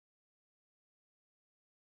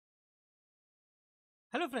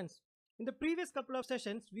Hello friends, in the previous couple of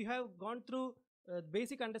sessions we have gone through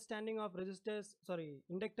basic understanding of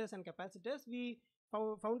inductors and capacitors. We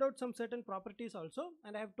found out some certain properties also,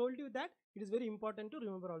 and I have told you that it is very important to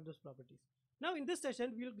remember all those properties. Now in this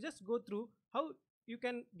session we will just go through how you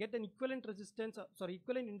can get an equivalent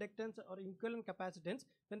equivalent inductance or equivalent capacitance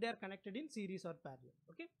when they are connected in series or parallel.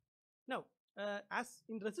 Okay. Now as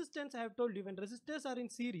in resistance, I have told you when resistors are in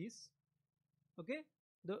series, okay,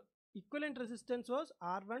 the equivalent resistance was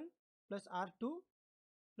R1 plus R2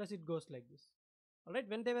 plus it goes like this. Alright,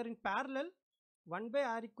 when they were in parallel, 1 by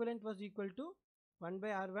R equivalent was equal to 1 by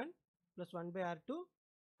R1 plus 1 by R2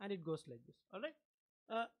 and it goes like this. Alright,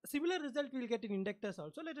 similar result we will get in inductors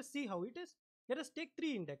also. Let us see how it is. Let us take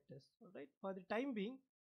 3 inductors. Alright, for the time being,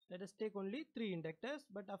 let us take only 3 inductors,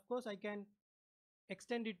 but of course I can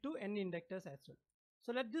extend it to n inductors as well.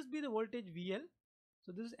 So let this be the voltage VL.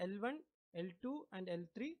 So this is L1, L2 and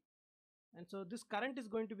L3, and so this current is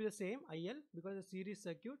going to be the same IL because it's a series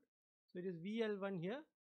circuit. So it is VL1 here,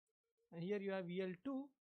 and here you have VL2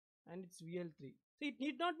 and it's VL3. So it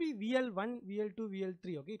need not be VL1, VL2,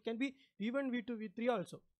 VL3. Okay, it can be V1, V2, V3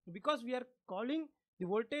 also. Because we are calling the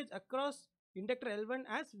voltage across inductor L1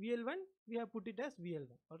 as VL1, we have put it as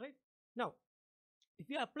VL1. All right. Now, if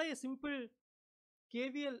you apply a simple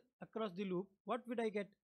KVL across the loop, what would I get?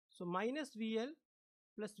 So minus VL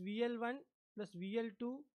plus VL1 plus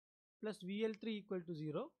VL2 plus VL3 equal to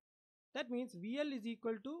 0. That means VL is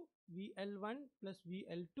equal to VL1 plus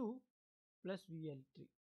VL2 plus VL3.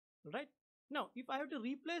 Right? Now, if I have to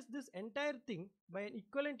replace this entire thing by an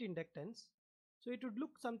equivalent inductance, so it would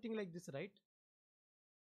look something like this, right?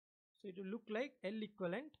 So it will look like L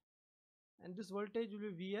equivalent, and this voltage will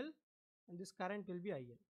be VL and this current will be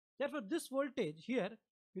IL. Therefore, this voltage here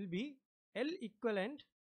will be L equivalent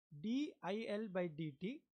DIL by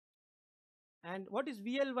dt. And what is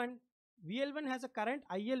VL1? VL1 has a current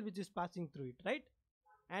IL which is passing through it, right?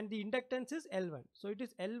 And the inductance is L1. So it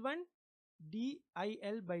is L1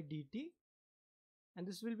 DIL by dt, and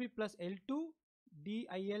this will be plus L2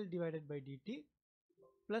 DIL divided by dt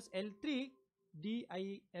plus L3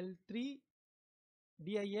 DIL3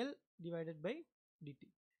 DIL divided by dt.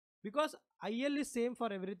 Because IL is same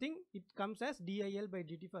for everything, it comes as DIL by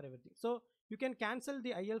dt for everything. So you can cancel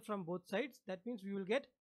the IL from both sides. That means we will get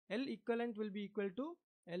L equivalent will be equal to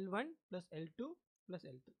L1 plus L2 plus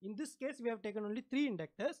L3. In this case, we have taken only 3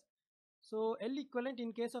 inductors. So L equivalent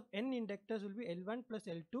in case of n inductors will be L1 plus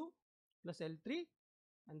L2 plus L3,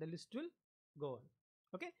 and the list will go on.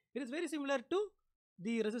 Okay, it is very similar to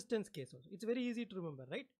the resistance case also. It's very easy to remember,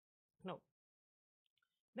 right? Now,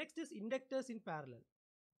 next is inductors in parallel.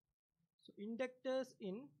 So inductors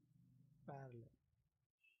in parallel.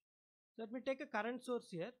 So let me take a current source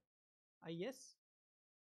here, IS,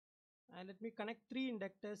 and let me connect 3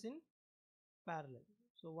 inductors in parallel.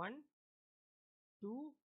 So 1,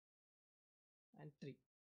 2 and 3,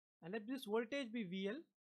 and let this voltage be VL.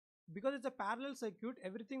 Because it's a parallel circuit,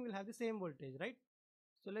 everything will have the same voltage, right?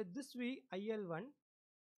 So let this be IL1,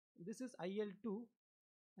 this is IL2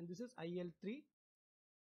 and this is IL3,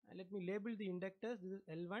 and let me label the inductors. This is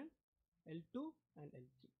L1, L2 and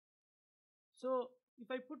L3. So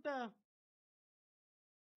if I put a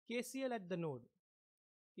KCL at the node,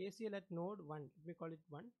 KCL at node 1, let me call it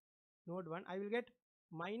 1, node 1, I will get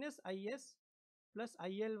minus IS plus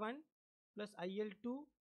IL1 plus IL2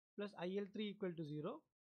 plus IL3 equal to 0.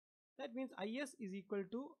 That means IS is equal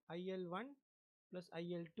to IL1 plus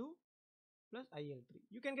IL2 plus IL3.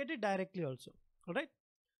 You can get it directly also. Alright.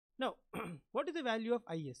 Now, what is the value of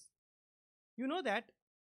IS? You know that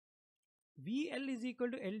VL is equal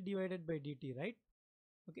to L divided by dt, right?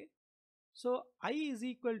 Okay. So I is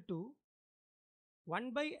equal to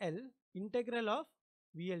 1 by L integral of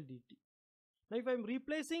VL dt. Now if I am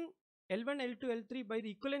replacing L1, L2, L3 by the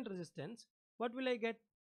equivalent resistance, what will I get?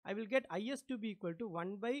 I will get IS to be equal to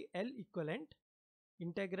 1 by L equivalent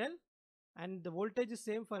integral, and the voltage is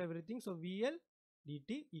same for everything. So VL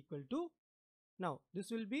dt equal to, now this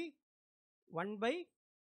will be 1 by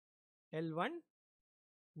L1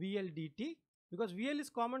 VL dt, because VL is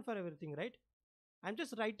common for everything, right? I'm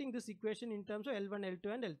just writing this equation in terms of L1,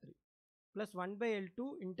 L2 and L3, plus 1 by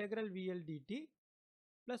L2 integral VL dt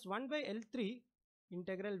plus 1 by L3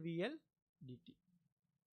 integral VL dt.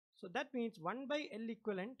 So that means 1 by L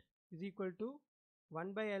equivalent is equal to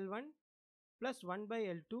 1 by L1 plus 1 by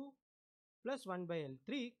L2 plus 1 by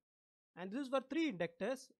L3, and this is for 3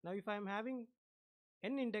 inductors. Now if I am having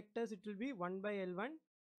n inductors, it will be 1 by L1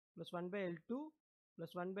 plus 1 by L2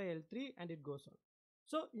 plus 1 by L3, and it goes on.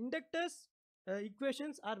 So inductors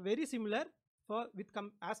equations are very similar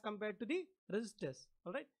as compared to the resistors.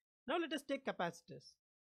 All right. Now let us take capacitors.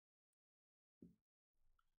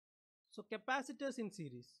 So capacitors in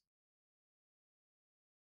series.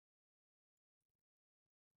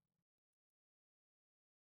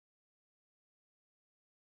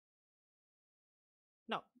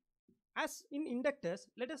 Now, as in inductors,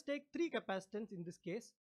 let us take three capacitance in this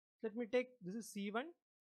case. Let me take, this is C1,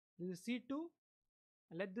 this is C2,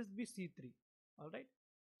 and let this be C3. Alright.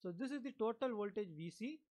 So this is the total voltage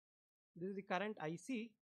VC, this is the current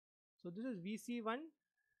IC. So this is VC1,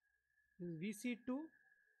 this is VC2,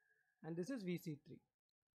 and this is VC3.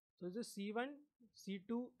 So this is C1,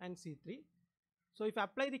 C2, and C3. So if I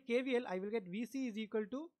apply the KVL, I will get VC is equal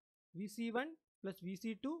to VC1 plus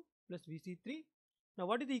VC2 plus VC3. Now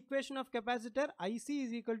what is the equation of capacitor? IC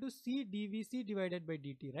is equal to C dVC divided by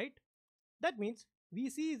dt, right? That means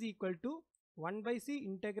VC is equal to 1 by C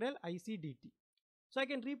integral IC dt. So I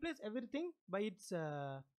can replace everything by its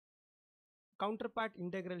counterpart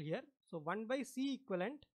integral here. So 1 by C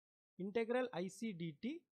equivalent integral IC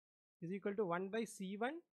dt is equal to 1 by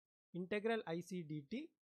C1 integral IC dt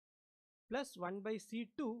plus 1 by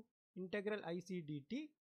C2 integral IC dt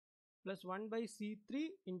plus 1 by C3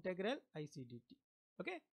 integral IC dt.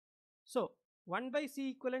 Okay. So 1 by C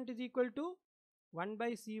equivalent is equal to 1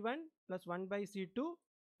 by C1 plus 1 by C2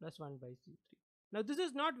 plus 1 by C3. Now this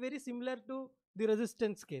is not very similar to the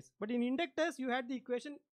resistance case, but in inductors you had the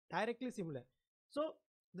equation directly similar. So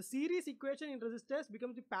the series equation in resistors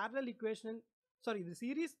becomes the parallel equation, the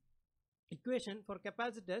series equation for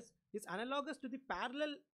capacitors is analogous to the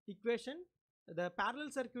parallel equation, the parallel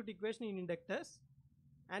circuit equation in inductors,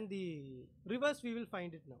 and the reverse we will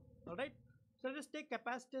find it now. Alright. So let us take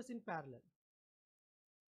capacitors in parallel.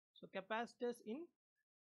 So capacitors in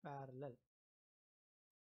parallel.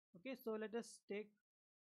 Okay, so let us take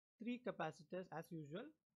three capacitors as usual.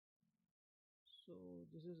 So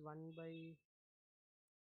this is 1 by,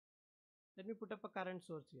 let me put up a current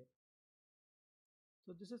source here.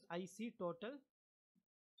 So this is IC total.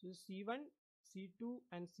 So this is C1, C2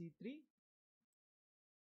 and C3.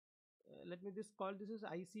 Let me just call this is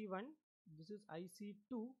IC1, this is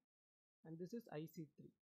IC2 and this is IC3.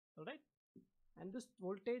 Alright. And this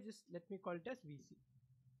voltage is, let me call it as VC.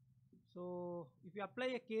 So if you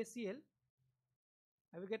apply a KCL,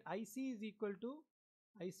 I will get IC is equal to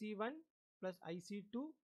IC1 plus IC2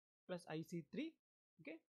 plus IC3.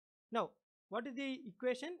 Okay. Now what is the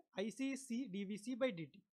equation? IC is C dVC by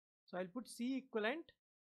dt. So I'll put C equivalent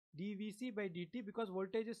dVC by dt because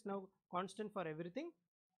voltage is now constant for everything.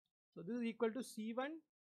 So this is equal to C1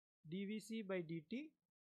 dVC by dt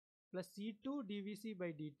plus C2 dVC by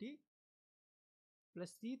dt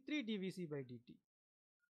plus C3 dVC by dt.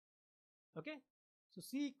 Okay. So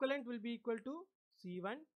C equivalent will be equal to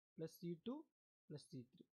C1 plus C2 plus C3.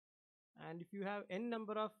 And if you have n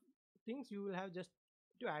number of things, you will have just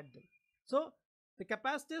to add them. So the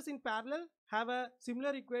capacitors in parallel have a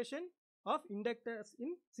similar equation of inductors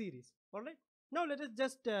in series. Alright. Now let us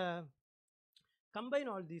just combine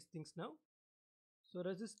all these things now. So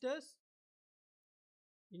resistors,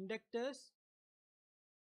 inductors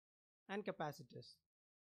and capacitors.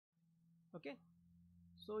 Okay.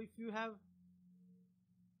 So if you have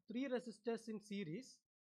three resistors in series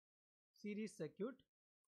circuit,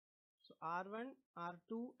 so R1,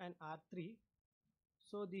 R2 and R3.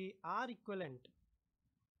 So the R equivalent,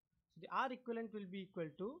 will be equal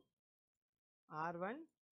to R1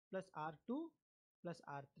 plus R2 plus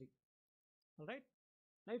R3. Alright.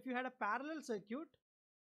 Now if you had a parallel circuit,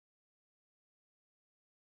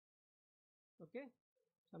 okay,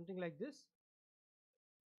 something like this,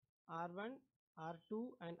 R1, R2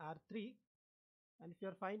 and R3, and if you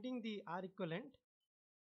are finding the R equivalent,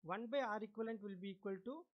 1 by R equivalent will be equal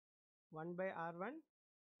to 1 by R1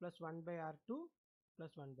 plus 1 by R2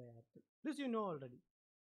 plus 1 by R3. This you know already.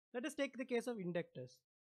 Let us take the case of inductors.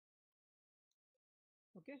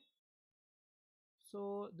 Okay.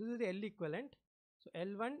 So this is the L equivalent. So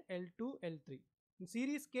L1, L2, L3. In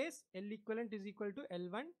series case, L equivalent is equal to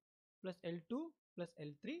L1 plus L2 plus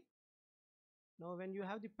L3. Now when you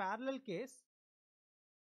have the parallel case,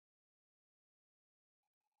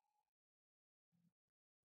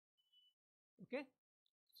 okay,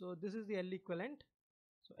 so this is the L equivalent.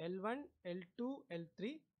 So L1, L2,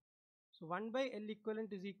 L3. So 1 by L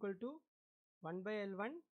equivalent is equal to 1 by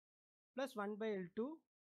L1 plus 1 by L2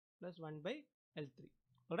 plus 1 by L3.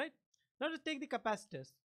 Alright. Now let's take the capacitors.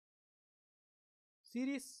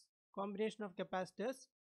 Series combination of capacitors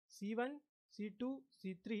C1, C2,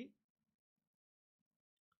 C3,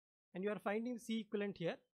 and you are finding C equivalent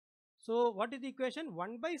here. So what is the equation?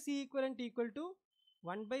 1 by C equivalent equal to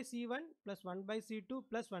 1 by C1 plus 1 by C2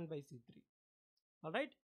 plus 1 by C3.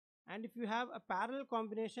 Alright. And if you have a parallel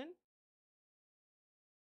combination,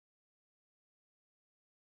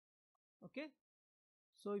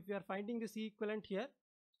 So if you are finding the C equivalent here,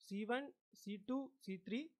 C1, C2,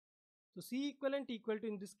 C3. So C equivalent equal to,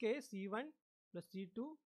 in this case, C1 plus C2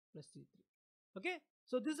 plus C3. Okay.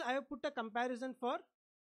 So this I have put a comparison for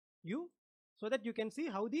you so that you can see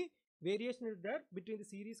how the variation is there between the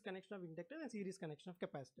series connection of inductors and series connection of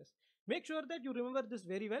capacitors. Make sure that you remember this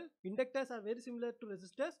very well. Inductors are very similar to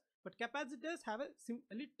resistors, but capacitors have a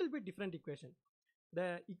little bit different equation.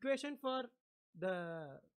 The equation for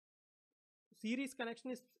the series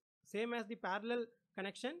connection is same as the parallel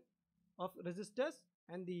connection of resistors,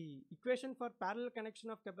 and the equation for parallel connection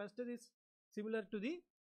of capacitors is similar to the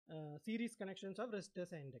series connections of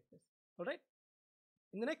resistors and inductors. All right.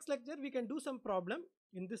 In the next lecture, we can do some problem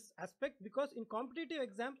in this aspect, because in competitive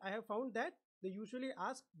exams, I have found that they usually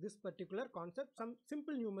ask this particular concept, some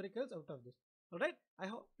simple numericals out of this. All right. I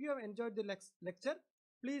hope you have enjoyed the lecture.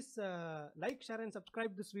 Please like, share, and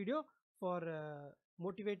subscribe this video for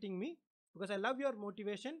motivating me, because I love your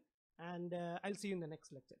motivation, and I'll see you in the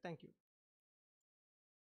next lecture. Thank you.